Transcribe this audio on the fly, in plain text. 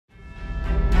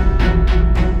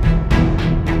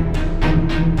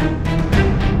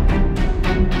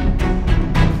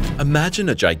Imagine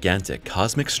a gigantic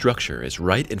cosmic structure is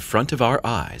right in front of our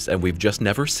eyes and we've just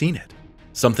never seen it.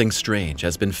 Something strange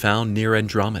has been found near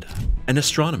Andromeda, and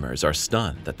astronomers are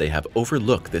stunned that they have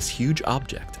overlooked this huge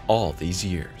object all these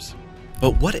years.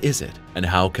 But what is it, and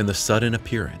how can the sudden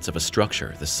appearance of a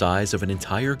structure the size of an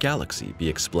entire galaxy be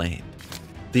explained?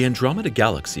 The Andromeda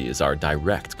Galaxy is our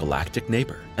direct galactic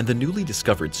neighbor, and the newly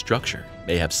discovered structure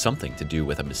may have something to do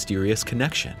with a mysterious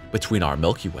connection between our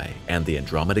Milky Way and the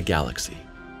Andromeda Galaxy.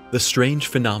 The strange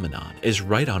phenomenon is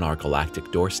right on our galactic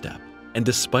doorstep, and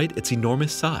despite its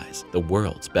enormous size, the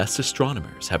world's best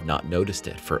astronomers have not noticed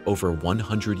it for over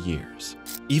 100 years.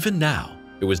 Even now,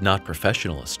 it was not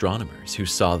professional astronomers who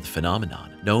saw the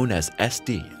phenomenon known as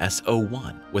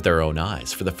SD-SO1 with their own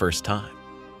eyes for the first time.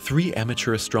 3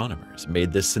 amateur astronomers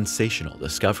made this sensational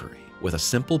discovery with a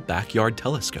simple backyard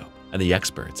telescope, and the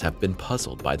experts have been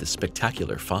puzzled by this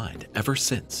spectacular find ever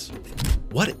since.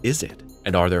 What is it?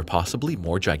 And are there possibly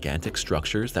more gigantic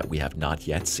structures that we have not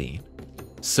yet seen?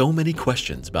 So many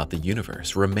questions about the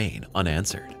universe remain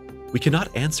unanswered. We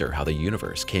cannot answer how the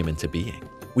universe came into being.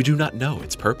 We do not know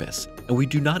its purpose, and we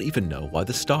do not even know why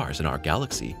the stars in our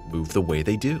galaxy move the way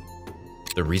they do.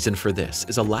 The reason for this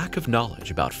is a lack of knowledge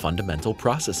about fundamental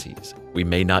processes. We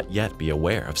may not yet be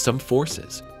aware of some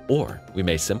forces, or we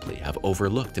may simply have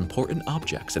overlooked important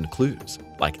objects and clues,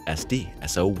 like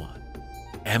SD-SO1.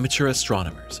 Amateur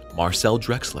astronomers Marcel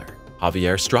Drexler,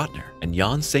 Javier Stratner, and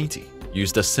Jan Sainty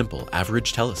used a simple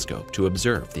average telescope to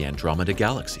observe the Andromeda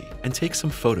Galaxy and take some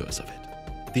photos of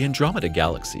it. The Andromeda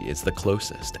Galaxy is the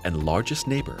closest and largest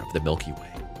neighbor of the Milky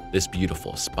Way. This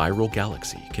beautiful spiral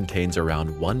galaxy contains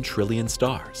around 1 trillion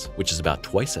stars, which is about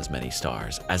twice as many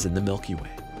stars as in the Milky Way.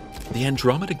 The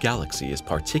Andromeda Galaxy is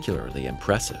particularly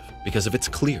impressive because of its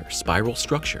clear spiral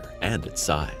structure and its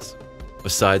size.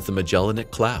 Besides the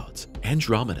Magellanic Clouds,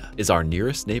 Andromeda is our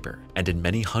nearest neighbor, and in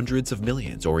many hundreds of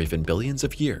millions or even billions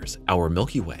of years, our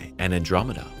Milky Way and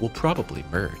Andromeda will probably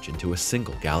merge into a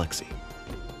single galaxy.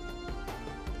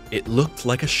 It looked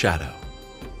like a shadow.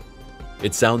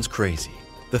 It sounds crazy.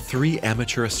 The 3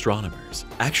 amateur astronomers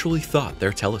actually thought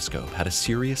their telescope had a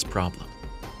serious problem.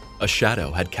 A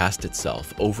shadow had cast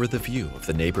itself over the view of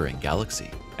the neighboring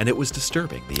galaxy, and it was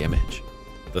disturbing the image.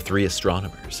 The 3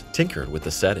 astronomers tinkered with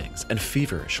the settings and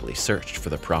feverishly searched for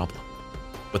the problem.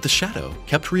 But the shadow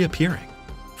kept reappearing.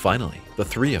 Finally, the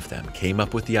 3 of them came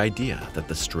up with the idea that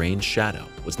the strange shadow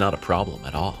was not a problem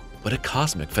at all, but a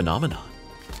cosmic phenomenon.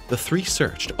 The 3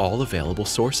 searched all available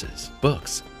sources,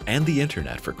 books, and the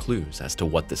internet for clues as to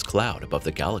what this cloud above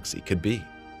the galaxy could be,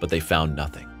 but they found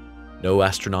nothing. No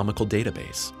astronomical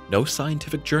database, no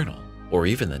scientific journal, or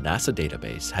even the NASA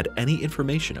database had any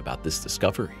information about this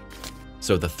discovery.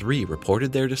 So the 3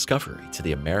 reported their discovery to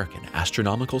the American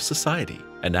Astronomical Society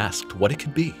and asked what it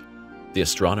could be. The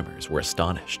astronomers were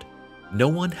astonished. No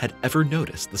one had ever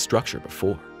noticed the structure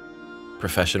before.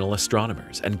 Professional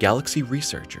astronomers and galaxy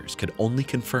researchers could only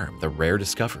confirm the rare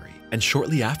discovery, and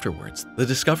shortly afterwards, the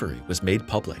discovery was made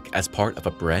public as part of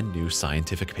a brand new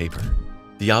scientific paper.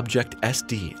 The object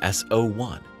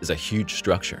SD-SO1 is a huge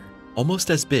structure,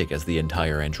 almost as big as the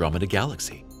entire Andromeda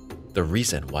Galaxy. The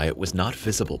reason why it was not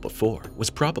visible before was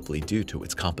probably due to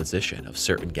its composition of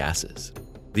certain gases.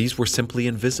 These were simply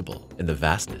invisible in the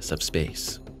vastness of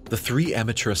space. The 3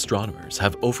 amateur astronomers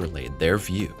have overlaid their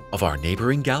view of our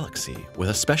neighboring galaxy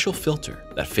with a special filter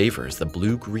that favors the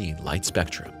blue-green light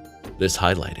spectrum. This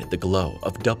highlighted the glow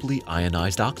of doubly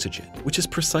ionized oxygen, which is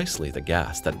precisely the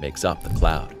gas that makes up the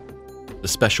cloud. The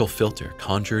special filter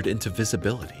conjured into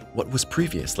visibility what was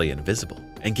previously invisible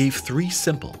and gave 3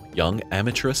 simple, young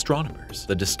amateur astronomers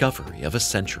the discovery of a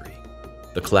century.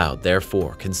 The cloud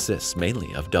therefore consists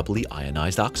mainly of doubly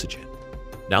ionized oxygen.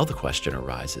 Now the question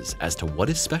arises as to what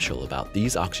is special about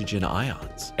these oxygen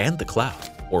ions and the cloud,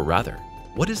 or rather,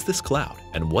 what is this cloud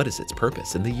and what is its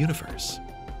purpose in the universe?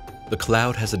 The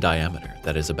cloud has a diameter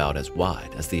that is about as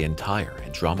wide as the entire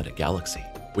Andromeda Galaxy,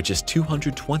 which is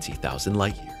 220,000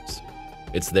 light-years.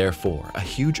 It's therefore a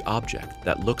huge object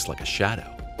that looks like a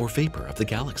shadow or vapor of the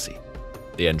galaxy.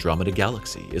 The Andromeda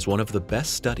Galaxy is one of the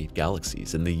best-studied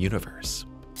galaxies in the universe.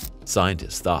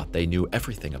 Scientists thought they knew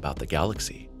everything about the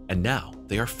galaxy, and now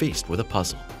they are faced with a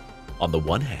puzzle. On the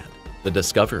one hand, the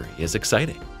discovery is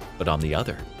exciting, but on the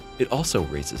other, it also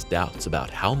raises doubts about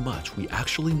how much we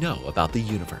actually know about the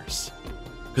universe.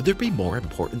 Could there be more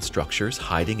important structures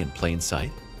hiding in plain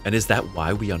sight? And is that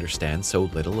why we understand so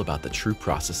little about the true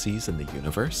processes in the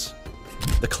universe?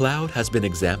 The cloud has been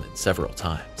examined several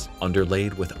times,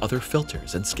 underlaid with other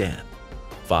filters and scanned.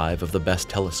 5 of the best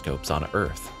telescopes on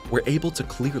Earth were able to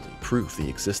clearly prove the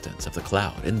existence of the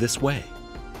cloud in this way.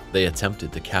 They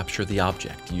attempted to capture the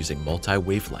object using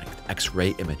multi-wavelength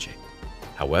X-ray imaging.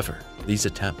 However, these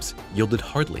attempts yielded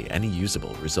hardly any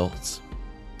usable results.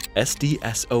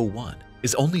 SDS-01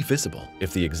 is only visible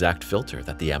if the exact filter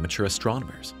that the amateur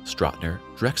astronomers Strautner,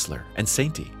 Drexler, and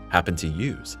Sainty happen to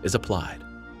use is applied.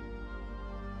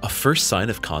 A first sign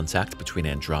of contact between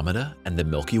Andromeda and the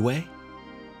Milky Way?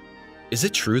 Is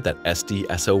it true that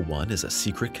SDS-01 is a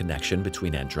secret connection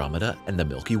between Andromeda and the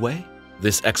Milky Way?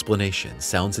 This explanation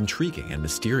sounds intriguing and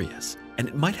mysterious, and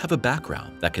it might have a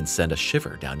background that can send a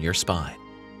shiver down your spine.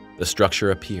 The structure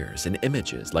appears in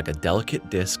images like a delicate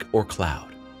disk or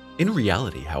cloud. In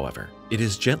reality, however, it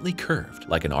is gently curved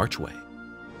like an archway.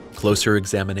 Closer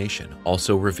examination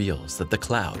also reveals that the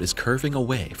cloud is curving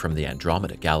away from the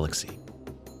Andromeda galaxy.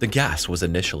 The gas was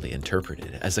initially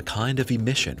interpreted as a kind of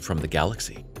emission from the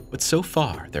galaxy, but so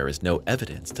far there is no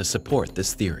evidence to support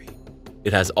this theory.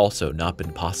 It has also not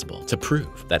been possible to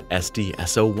prove that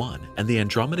SDS-01 and the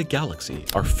Andromeda galaxy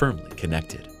are firmly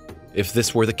connected. If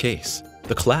this were the case,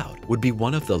 the cloud would be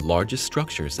one of the largest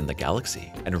structures in the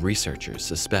galaxy, and researchers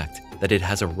suspect that it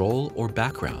has a role or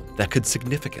background that could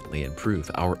significantly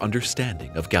improve our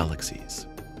understanding of galaxies.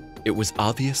 It was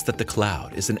obvious that the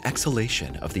cloud is an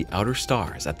exhalation of the outer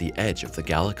stars at the edge of the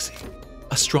galaxy.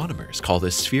 Astronomers call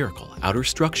this spherical outer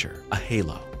structure a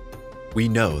halo. We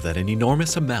know that an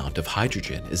enormous amount of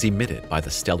hydrogen is emitted by the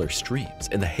stellar streams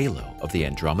in the halo of the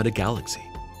Andromeda galaxy.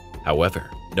 However,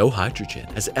 no hydrogen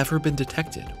has ever been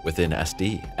detected within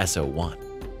SDS-01.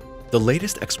 The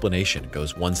latest explanation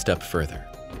goes one step further.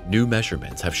 New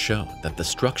measurements have shown that the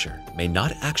structure may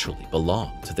not actually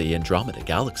belong to the Andromeda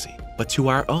galaxy, but to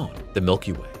our own, the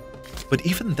Milky Way. But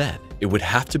even then, it would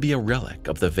have to be a relic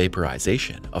of the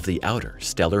vaporization of the outer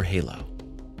stellar halo.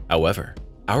 However,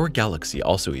 our galaxy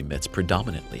also emits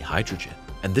predominantly hydrogen,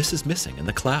 and this is missing in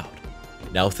the cloud.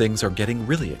 Now things are getting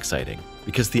really exciting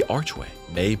because the archway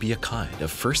may be a kind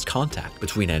of first contact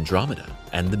between Andromeda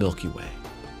and the Milky Way.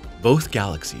 Both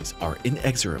galaxies are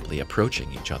inexorably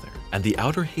approaching each other, and the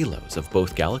outer halos of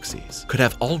both galaxies could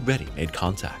have already made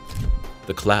contact.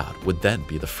 The cloud would then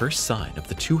be the first sign of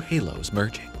the two halos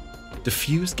merging.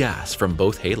 Diffused gas from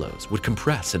both halos would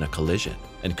compress in a collision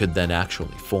and could then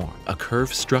actually form a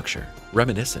curved structure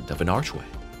reminiscent of an archway.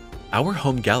 Our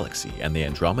home galaxy and the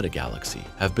Andromeda galaxy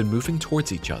have been moving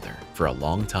towards each other for a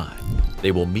long time.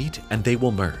 They will meet and they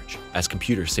will merge, as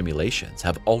computer simulations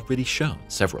have already shown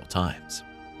several times.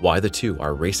 Why the two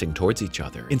are racing towards each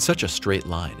other in such a straight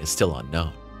line is still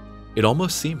unknown. It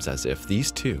almost seems as if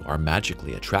these two are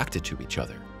magically attracted to each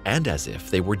other, and as if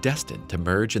they were destined to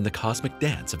merge in the cosmic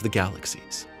dance of the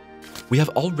galaxies. We have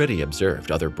already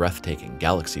observed other breathtaking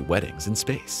galaxy weddings in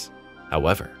space.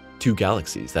 However, two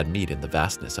galaxies that meet in the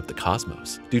vastness of the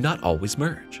cosmos do not always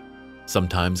merge.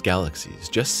 Sometimes galaxies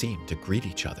just seem to greet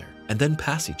each other and then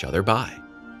pass each other by.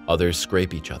 Others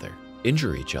scrape each other,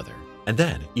 injure each other, and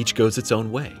then each goes its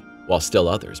own way, while still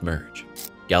others merge.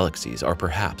 Galaxies are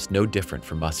perhaps no different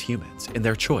from us humans in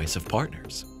their choice of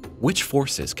partners. Which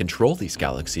forces control these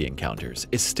galaxy encounters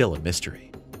is still a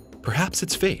mystery. Perhaps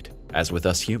it's fate, as with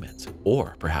us humans,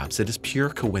 or perhaps it is pure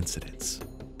coincidence.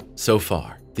 So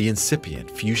far, the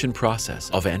incipient fusion process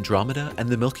of Andromeda and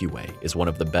the Milky Way is one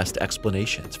of the best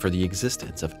explanations for the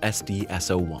existence of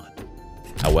SDS-01.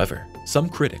 However, some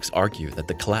critics argue that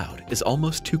the cloud is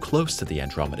almost too close to the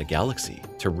Andromeda galaxy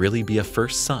to really be a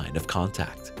first sign of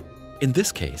contact. In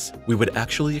this case, we would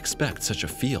actually expect such a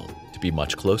field to be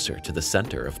much closer to the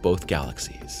center of both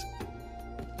galaxies.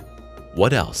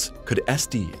 What else could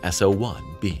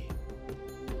SDS-01 be?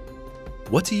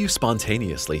 What do you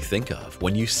spontaneously think of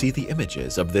when you see the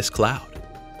images of this cloud?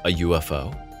 A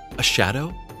UFO, a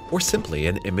shadow, or simply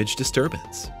an image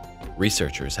disturbance?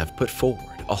 Researchers have put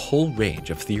forward a whole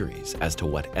range of theories as to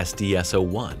what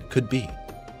SDS-01 could be.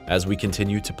 As we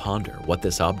continue to ponder what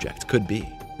this object could be,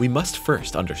 we must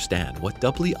first understand what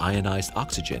doubly ionized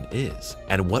oxygen is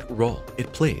and what role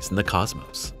it plays in the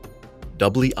cosmos.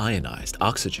 Doubly ionized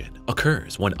oxygen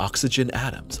occurs when oxygen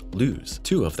atoms lose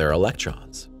two of their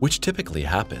electrons, which typically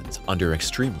happens under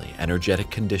extremely energetic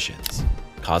conditions.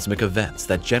 Cosmic events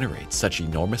that generate such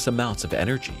enormous amounts of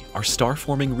energy are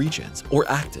star-forming regions or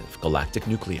active galactic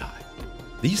nuclei.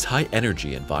 These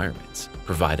high-energy environments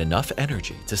provide enough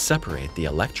energy to separate the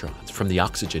electrons from the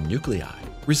oxygen nuclei,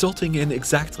 resulting in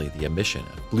exactly the emission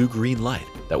of blue-green light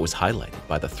that was highlighted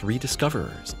by the three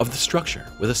discoverers of the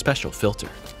structure with a special filter.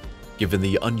 Given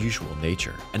the unusual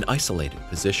nature and isolated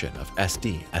position of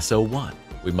SDS-01,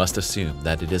 we must assume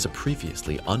that it is a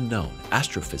previously unknown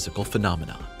astrophysical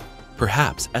phenomenon.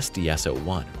 Perhaps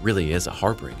SDS-01 really is a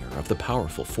harbinger of the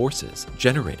powerful forces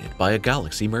generated by a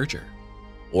galaxy merger.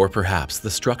 Or perhaps the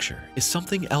structure is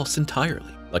something else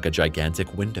entirely, like a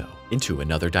gigantic window into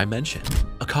another dimension,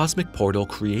 a cosmic portal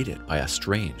created by a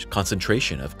strange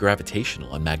concentration of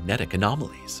gravitational and magnetic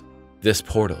anomalies. This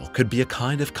portal could be a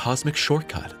kind of cosmic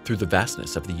shortcut through the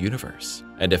vastness of the universe,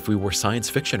 and if we were science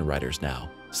fiction writers now,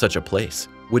 such a place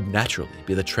would naturally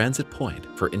be the transit point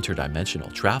for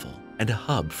interdimensional travel and a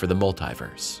hub for the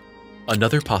multiverse.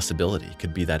 Another possibility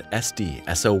could be that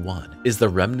SD-SO1 is the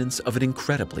remnants of an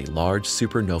incredibly large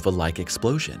supernova-like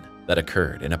explosion that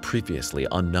occurred in a previously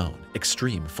unknown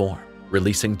extreme form,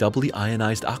 releasing doubly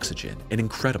ionized oxygen in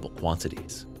incredible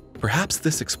quantities. Perhaps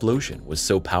this explosion was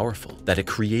so powerful that it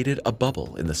created a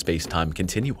bubble in the space-time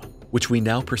continuum, which we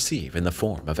now perceive in the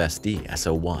form of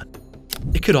SD-SO1.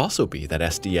 It could also be that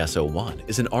SD-SO1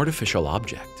 is an artificial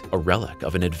object, a relic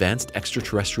of an advanced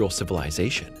extraterrestrial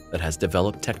civilization that has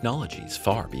developed technologies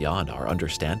far beyond our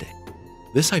understanding.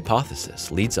 This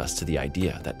hypothesis leads us to the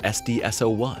idea that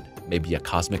SD-SO1 may be a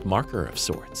cosmic marker of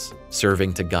sorts,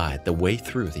 serving to guide the way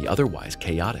through the otherwise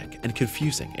chaotic and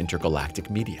confusing intergalactic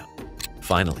medium.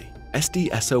 Finally,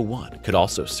 SD-SO1 could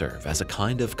also serve as a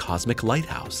kind of cosmic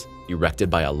lighthouse, erected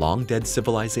by a long-dead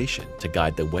civilization to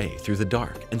guide the way through the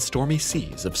dark and stormy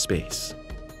seas of space.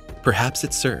 Perhaps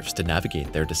it serves to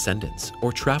navigate their descendants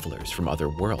or travelers from other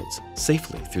worlds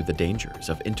safely through the dangers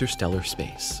of interstellar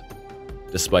space.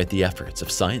 Despite the efforts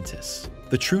of scientists,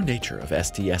 the true nature of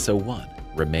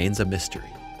SD-SO1 remains a mystery.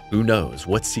 Who knows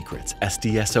what secrets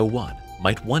SD-SO1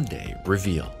 might one day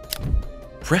reveal?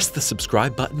 Press the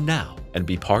subscribe button now and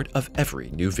be part of every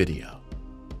new video.